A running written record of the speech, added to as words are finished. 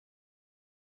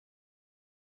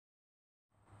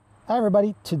Hi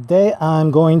everybody, today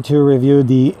I'm going to review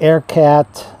the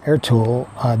AIRCAT air tool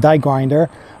die grinder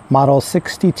model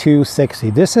 6260.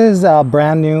 This is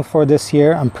brand new for this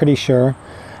year, I'm pretty sure,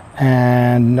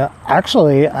 and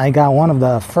actually I got one of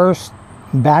the first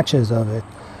batches of it.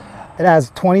 It has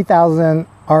 20,000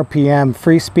 RPM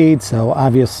free speed, so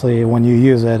obviously when you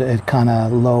use it, it kind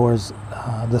of lowers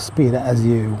the speed as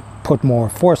you put more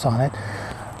force on it.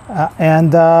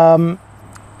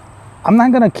 I'm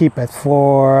not going to keep it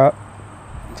for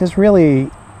just really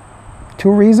two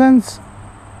reasons.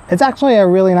 It's actually a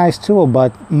really nice tool,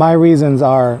 but my reasons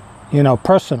are,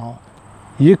 personal.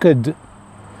 You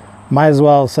might as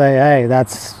well say, hey,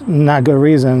 that's not good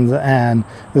reasons, and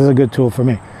this is a good tool for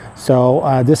me.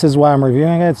 So this is why I'm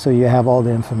reviewing it, so you have all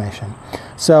the information.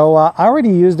 So I already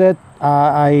used it.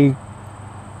 I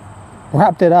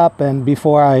wrapped it up and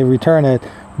before I return it,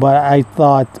 but I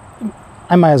thought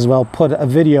I might as well put a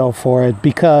video for it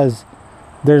because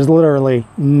there's literally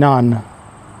none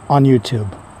on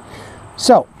YouTube.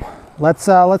 So let's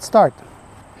start.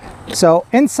 So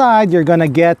inside you're gonna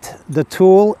get the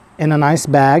tool in a nice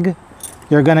bag.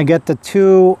 You're gonna get the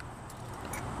two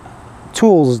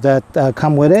tools that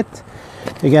come with it.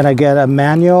 You're gonna get a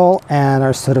manual and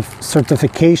our sort of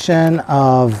certification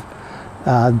of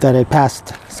that it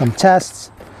passed some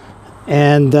tests,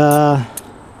 and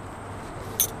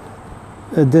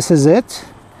this is it.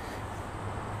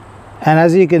 And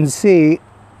as you can see,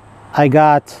 I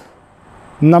got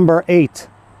number 8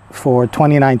 for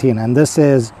 2019, and this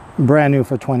is brand new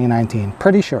for 2019,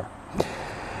 pretty sure.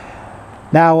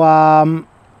 Now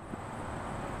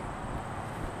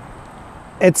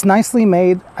it's nicely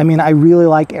made. I mean, I really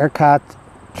like AIRCAT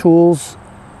tools.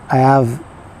 I have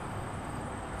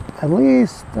at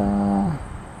least I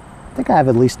think I have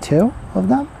at least 2 of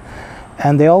them,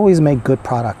 and they always make good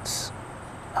products.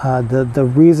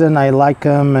 The reason I like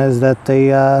them is that they,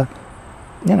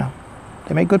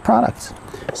 they make good products.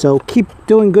 So keep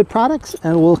doing good products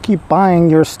and we'll keep buying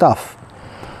your stuff.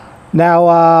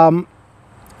 Now,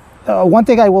 one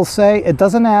thing I will say, it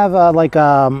doesn't have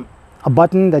a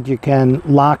button that you can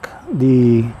lock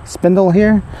the spindle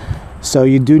here. So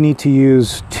you do need to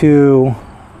use 2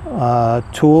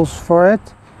 tools for it.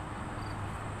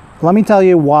 Let me tell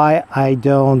you why I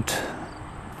don't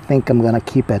think I'm gonna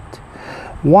keep it.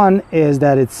 One is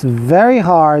that it's very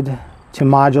hard to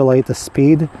modulate the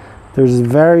speed. There's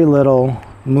very little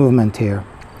movement here.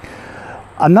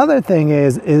 Another thing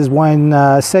is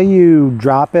when say you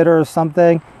drop it or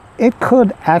something, it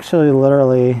could actually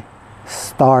literally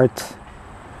start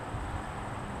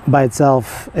by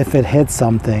itself if it hits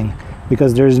something,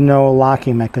 because there's no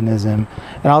locking mechanism.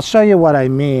 And I'll show you what I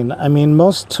mean. I mean,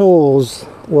 most tools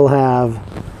will have,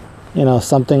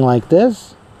 something like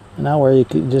this, where you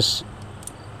could just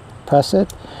press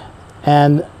it.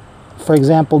 And for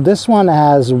example, this one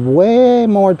has way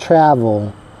more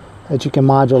travel that you can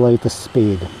modulate the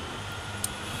speed.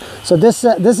 So this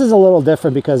is a little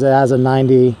different because it has a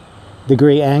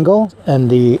 90-degree angle, and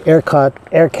the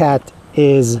AIRCAT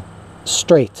is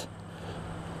straight.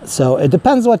 So it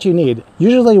depends what you need.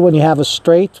 Usually when you have a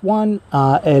straight one,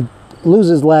 it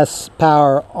loses less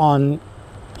power on,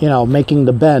 making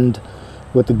the bend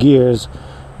with the gears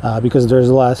because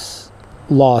there's less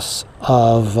loss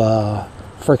of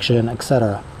friction,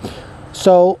 etc.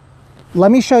 So let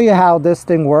me show you how this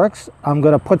thing works. I'm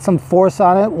going to put some force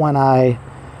on it when I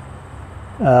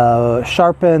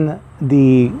sharpen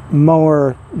the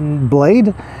mower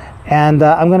blade, and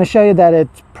I'm going to show you that it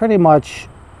pretty much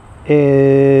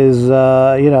is,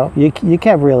 you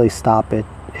can't really stop it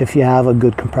if you have a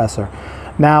good compressor.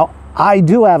 Now, I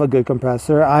do have a good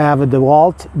compressor. I have a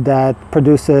DeWalt that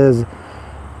produces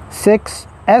 6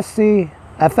 SC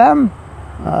FM,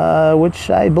 which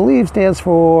I believe stands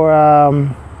for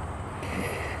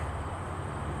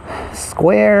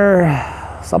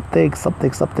square something.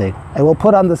 I will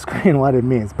put on the screen what it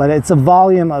means, but it's a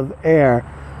volume of air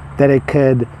that it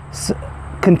could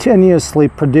continuously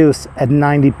produce at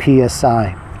 90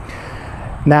 psi.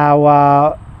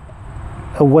 Now,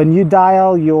 when you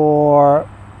dial your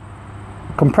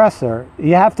compressor,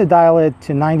 you have to dial it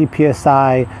to 90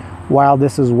 psi while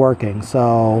this is working.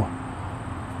 So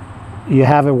you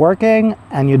have it working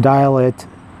and you dial it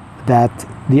that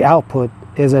the output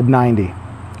is at 90.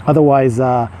 Otherwise,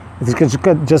 it's just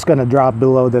going to drop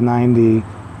below the 90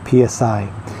 psi.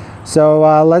 So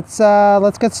let's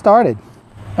get started.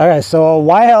 Okay, so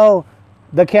while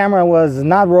the camera was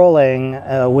not rolling,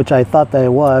 which I thought that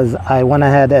it was, I went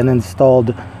ahead and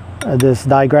installed this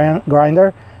die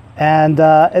grinder. And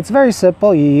it's very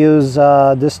simple. You use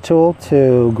this tool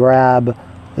to grab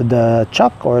the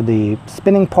chuck or the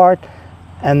spinning part,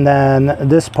 and then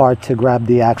this part to grab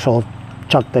the actual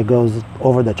chuck that goes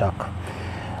over the chuck.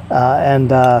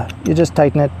 And you just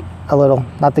tighten it a little,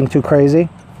 nothing too crazy,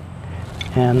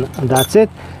 and that's it.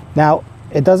 Now,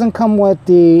 it doesn't come with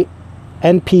the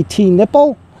NPT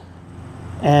nipple,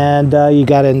 and you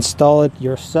got to install it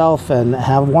yourself and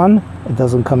have one. It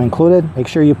doesn't come included. Make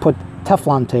sure you put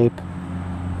Teflon tape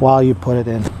while you put it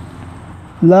in.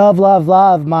 Love, love,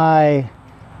 love my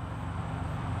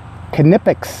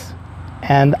Knipex,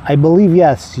 and I believe,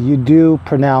 yes, you do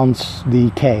pronounce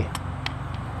the K.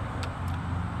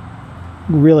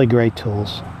 Really great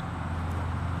tools.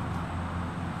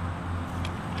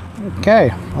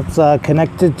 Okay, let's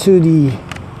connect it to the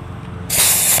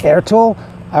air tool.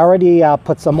 I already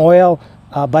put some oil.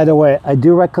 By the way, I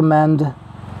do recommend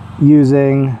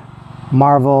using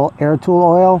Marvel air tool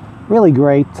oil. Really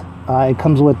great. It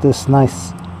comes with this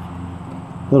nice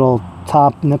little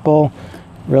top nipple.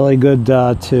 Really good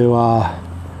to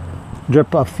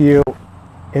drip a few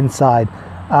inside.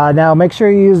 Now make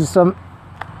sure you use some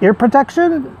ear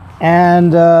protection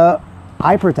and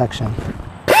eye protection.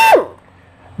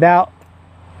 Now,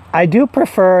 I do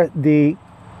prefer the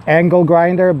angle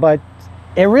grinder, but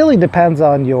it really depends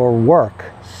on your work.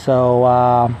 So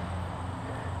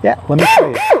yeah, let me show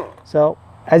you. So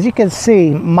as you can see,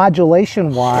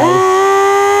 modulation wise,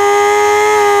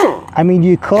 I mean,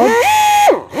 you could,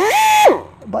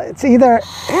 but it's either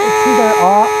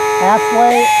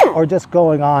halfway or just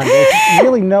going on.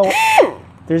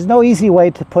 There's no easy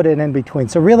way to put it in between.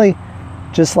 So really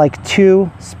just like 2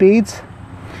 speeds.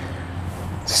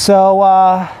 So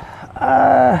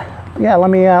yeah, let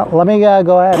me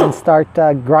go ahead and start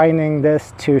grinding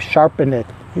this to sharpen it.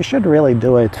 You should really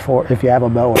do it if you have a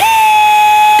mower.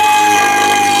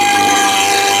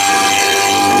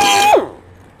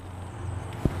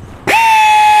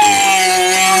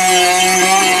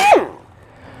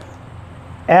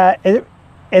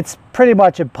 It's pretty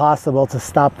much impossible to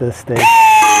stop this thing.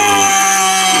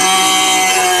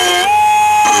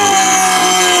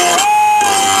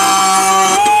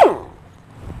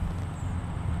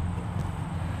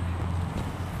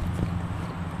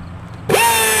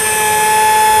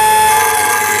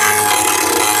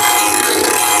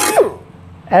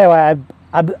 Anyway,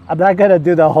 I'm not gonna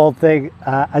do the whole thing.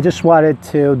 I just wanted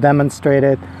to demonstrate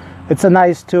it. It's a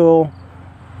nice tool.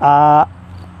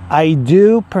 I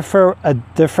do prefer a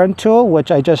different tool, which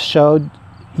I just showed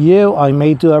you. I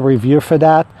may do a review for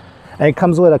that. And it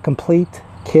comes with a complete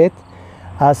kit.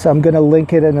 So I'm gonna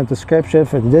link it in the description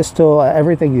for this tool,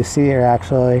 everything you see here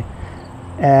actually.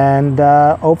 And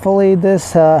hopefully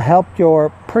this helped your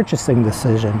purchasing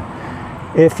decision.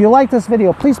 If you like this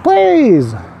video, please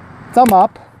thumb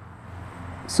up,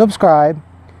 subscribe,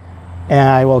 and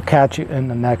I will catch you in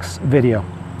the next video.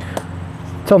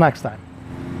 Till next time,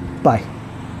 bye.